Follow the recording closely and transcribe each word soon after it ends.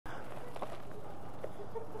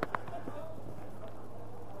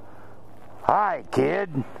Hi, kid.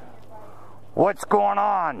 What's going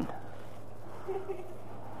on?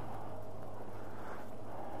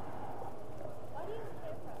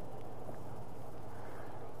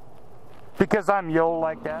 Because I'm yo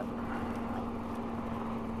like that.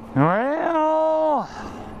 Well,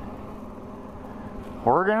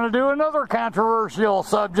 we're gonna do another controversial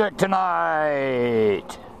subject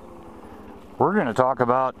tonight. We're gonna talk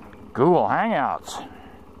about Google Hangouts.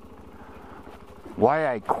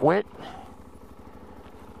 Why I quit.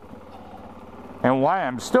 And why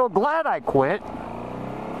I'm still glad I quit.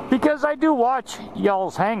 Because I do watch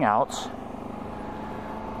y'all's Hangouts.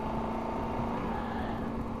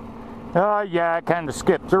 Yeah, I kind of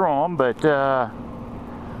skipped through them, but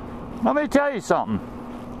let me tell you something.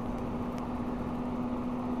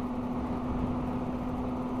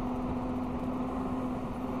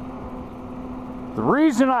 The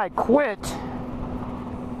reason I quit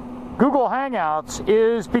Google Hangouts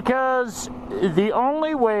is because the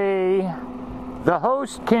only way the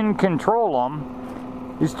host can control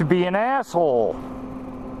them is to be an asshole.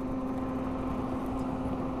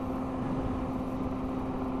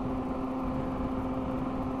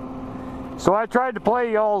 So I tried to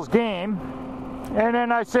play y'all's game, and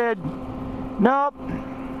then I said, nope,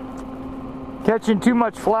 catching too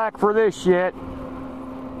much flack for this shit,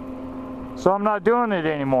 so I'm not doing it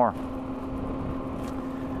anymore.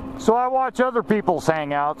 So I watch other people's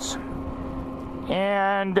Hangouts,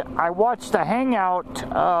 and I watch the Hangout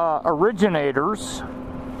originators,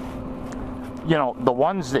 you know, the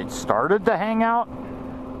ones that started the Hangout,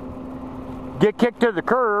 get kicked to the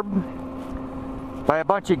curb by a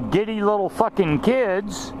bunch of giddy little fucking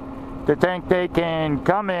kids that think they can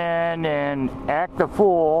come in and act the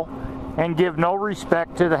fool and give no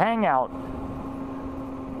respect to the Hangout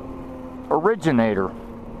originator.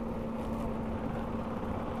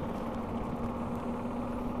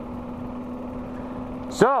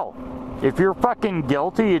 So, if you're fucking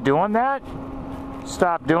guilty of doing that,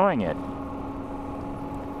 stop doing it.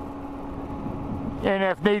 And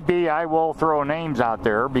if need be, I will throw names out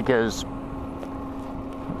there because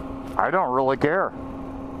I don't really care.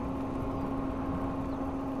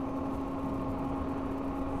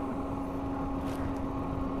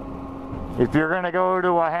 If you're going to go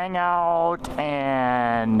to a Hangout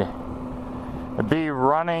and be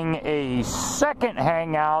running a second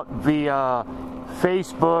Hangout via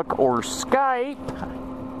Facebook or Skype,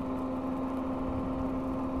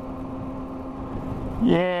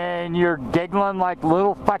 and you're giggling like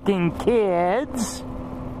little fucking kids,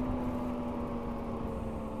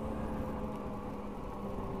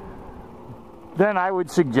 then I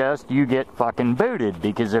would suggest you get fucking booted,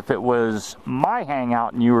 because if it was my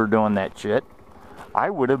Hangout and you were doing that shit, I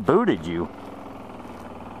would have booted you.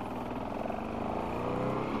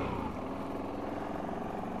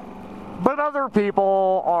 But other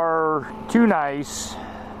people are too nice.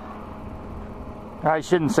 I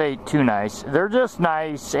shouldn't say too nice. They're just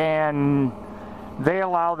nice, and they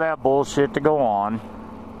allow that bullshit to go on.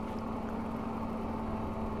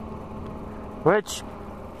 Which,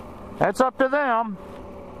 that's up to them.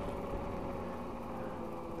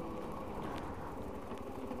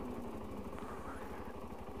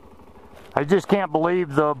 I just can't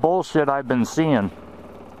believe the bullshit I've been seeing.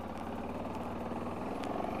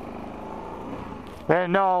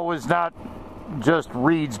 And no, it was not just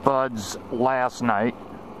Reed's Buds last night,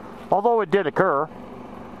 although it did occur.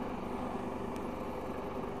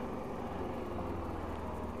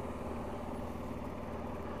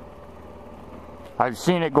 I've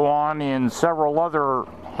seen it go on in several other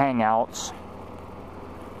Hangouts,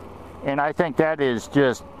 and I think that is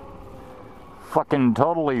just fucking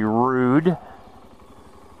totally rude.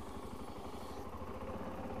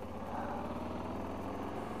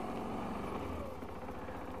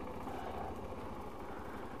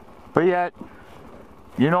 But yet,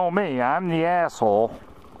 you know me, I'm the asshole,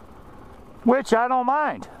 which I don't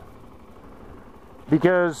mind.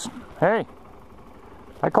 Because, hey,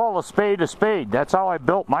 I call a spade a spade. That's how I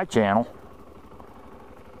built my channel.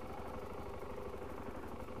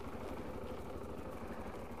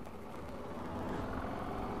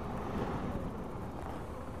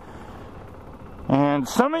 And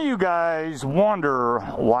some of you guys wonder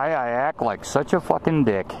why I act like such a fucking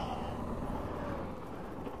dick.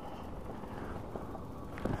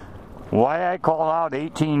 Why I call out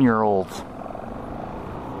 18-year-olds.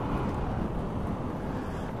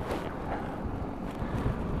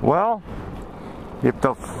 Well, if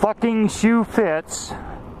the fucking shoe fits,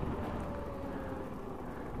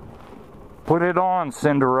 put it on,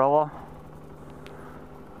 Cinderella.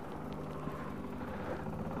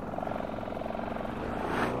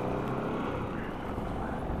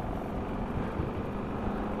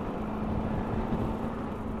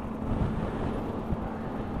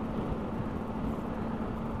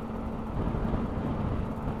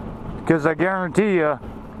 Because I guarantee you,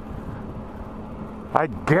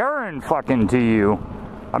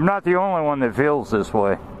 I'm not the only one that feels this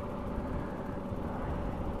way.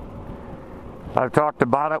 I've talked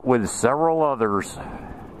about it with several others.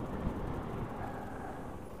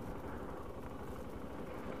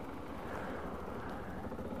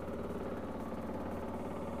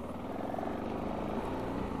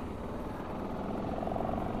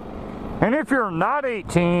 And if you're not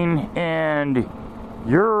 18 and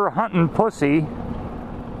you're hunting pussy,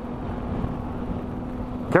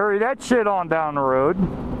 carry that shit on down the road.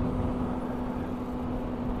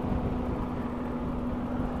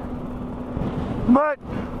 But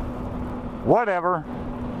whatever.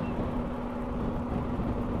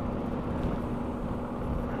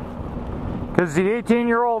 Because the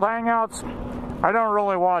 18-year-old hangouts, I don't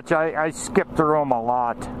really watch. I skip through them a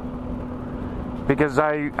lot. Because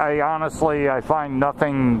I honestly, I find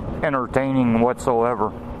nothing entertaining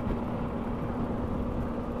whatsoever.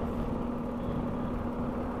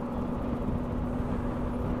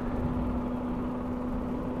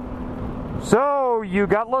 So, you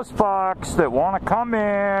gutless fucks that want to come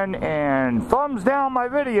in and thumbs down my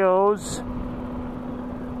videos,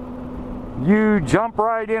 you jump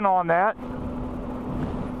right in on that.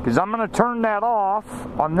 Because I'm going to turn that off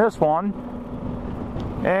on this one.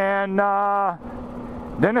 And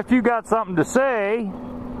then if you got something to say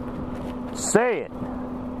it.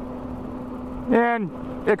 And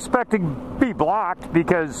expect to be blocked,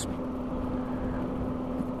 because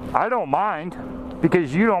I don't mind,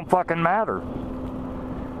 because you don't fucking matter.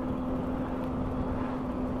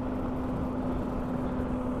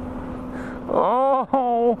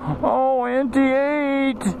 Oh,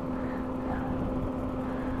 NT8.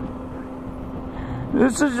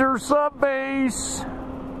 This is your sub base.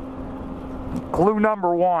 Clue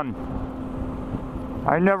number one.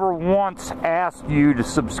 I never once asked you to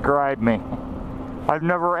subscribe me. I've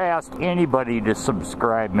never asked anybody to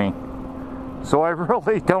subscribe me. So I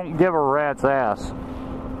really don't give a rat's ass.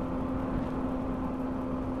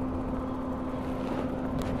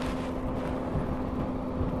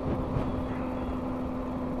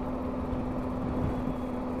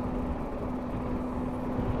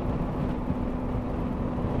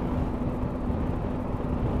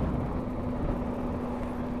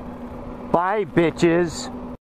 Bye, bitches.